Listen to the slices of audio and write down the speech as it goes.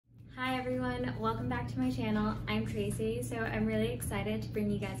everyone, welcome back to my channel. I'm Tracy, so I'm really excited to bring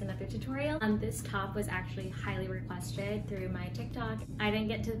you guys another tutorial. This top was actually highly requested through my TikTok. I didn't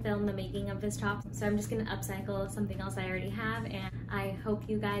get to film the making of this top, so I'm just gonna upcycle something else I already have, and I hope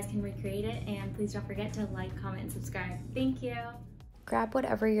you guys can recreate it, and please don't forget to like, comment, and subscribe. Thank you. Grab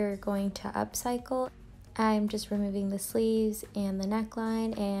whatever you're going to upcycle. I'm just removing the sleeves and the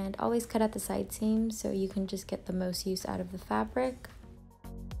neckline, and always cut out the side seams so you can just get the most use out of the fabric.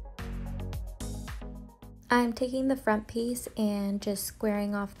 I'm taking the front piece and just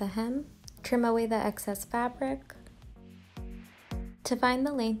squaring off the hem. Trim away the excess fabric. To find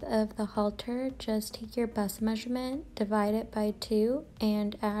the length of the halter, just take your bust measurement, divide it by 2,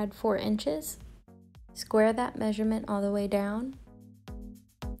 and add 4 inches. Square that measurement all the way down.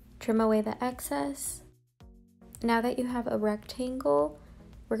 Trim away the excess. Now that you have a rectangle,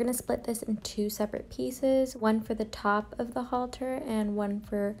 we're going to split this in 2 separate pieces, one for the top of the halter and one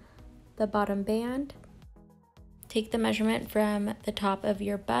for the bottom band. Take the measurement from the top of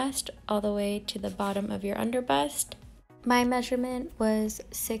your bust all the way to the bottom of your underbust. My measurement was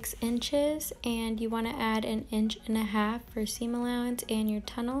 6 inches, and you want to add 1.5 inches for seam allowance and your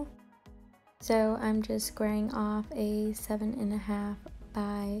tunnel. So I'm just squaring off a 7.5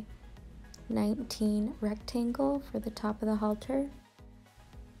 by 19 rectangle for the top of the halter.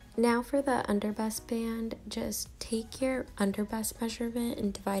 Now for the underbust band, just take your underbust measurement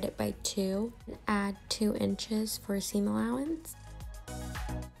and divide it by 2 and add 2 inches for seam allowance.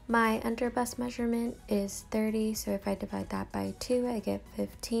 My underbust measurement is 30, so if I divide that by 2, I get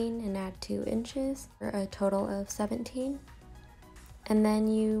 15 and add 2 inches for a total of 17. And then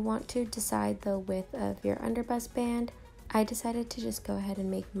you want to decide the width of your underbust band. I decided to just go ahead and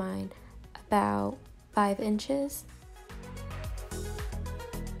make mine about 5 inches.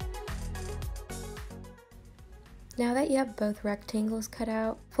 Now that you have both rectangles cut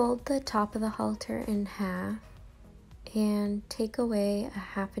out, fold the top of the halter in half and take away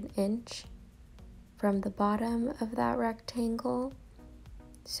 1/2 inch from the bottom of that rectangle.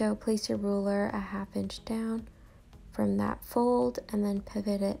 So place your ruler 1/2 inch down from that fold and then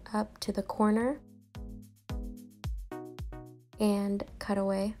pivot it up to the corner and cut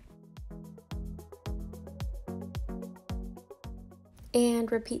away.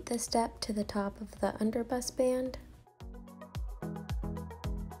 And repeat this step to the top of the underbust band.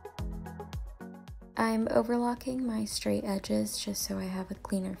 I'm overlocking my straight edges just so I have a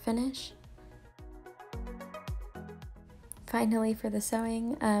cleaner finish. Finally, for the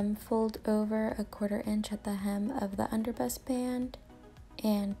sewing, fold over 1/4 inch at the hem of the underbust band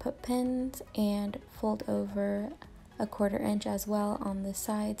and put pins, and fold over 1/4 inch as well on the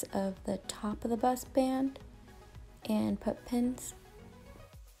sides of the top of the bust band and put pins.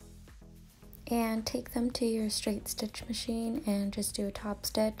 And take them to your straight stitch machine and just do a top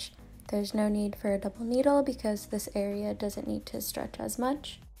stitch. There's no need for a double needle because this area doesn't need to stretch as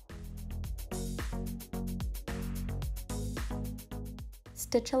much.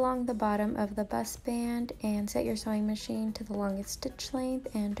 Stitch along the bottom of the bust band and set your sewing machine to the longest stitch length,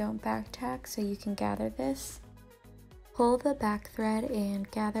 and don't back tack so you can gather this. Pull the back thread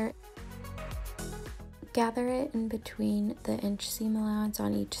and gather it in between the inch seam allowance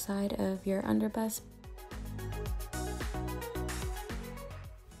on each side of your underbust.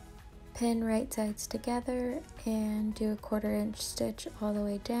 Pin right sides together and do a 1/4 inch stitch all the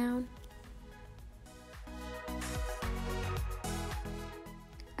way down.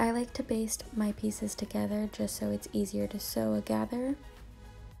 I like to baste my pieces together just so it's easier to sew or gather.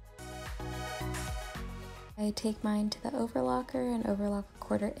 I take mine to the overlocker and overlock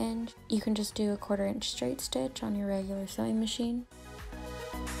 1/4 inch. You can just do a 1/4 inch straight stitch on your regular sewing machine.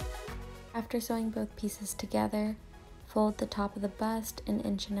 After sewing both pieces together, fold the top of the bust 1.5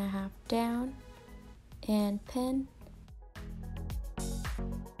 inches down and pin.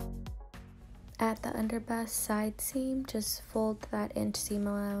 At the underbust side seam, just fold that inch seam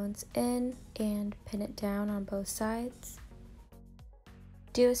allowance in and pin it down on both sides.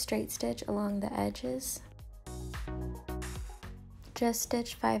 Do a straight stitch along the edges. Just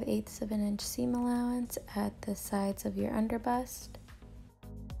stitch 5/8 of an inch seam allowance at the sides of your underbust.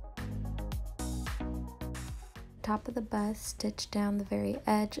 Top of the bust, stitch down the very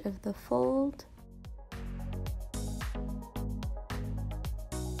edge of the fold.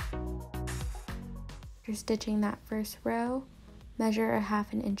 After stitching that first row, measure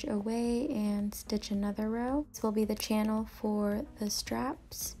 1/2 inch away and stitch another row. This will be the channel for the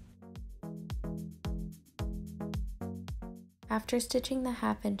straps. After stitching the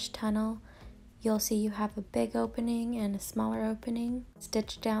 1/2 inch tunnel, you'll see you have a big opening and a smaller opening.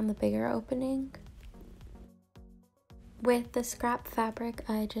 Stitch down the bigger opening. With the scrap fabric,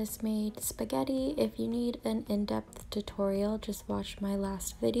 I just made spaghetti. If you need an in-depth tutorial, just watch my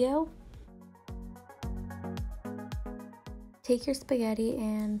last video. Take your spaghetti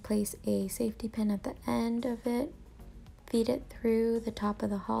and place a safety pin at the end of it. Feed it through the top of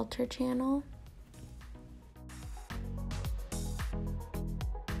the halter channel.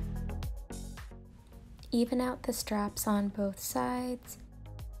 Even out the straps on both sides.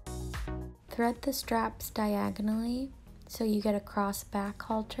 Thread the straps diagonally so you get a cross back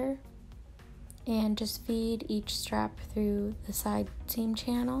halter, and just feed each strap through the side seam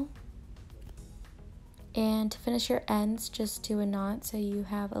channel. And to finish your ends, just do a knot so you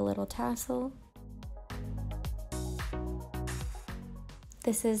have a little tassel.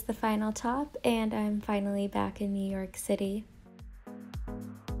 This is the final top, and I'm finally back in New York City.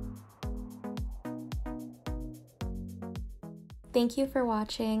 Thank you for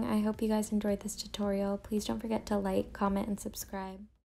watching. I hope you guys enjoyed this tutorial. Please don't forget to like, comment, and subscribe.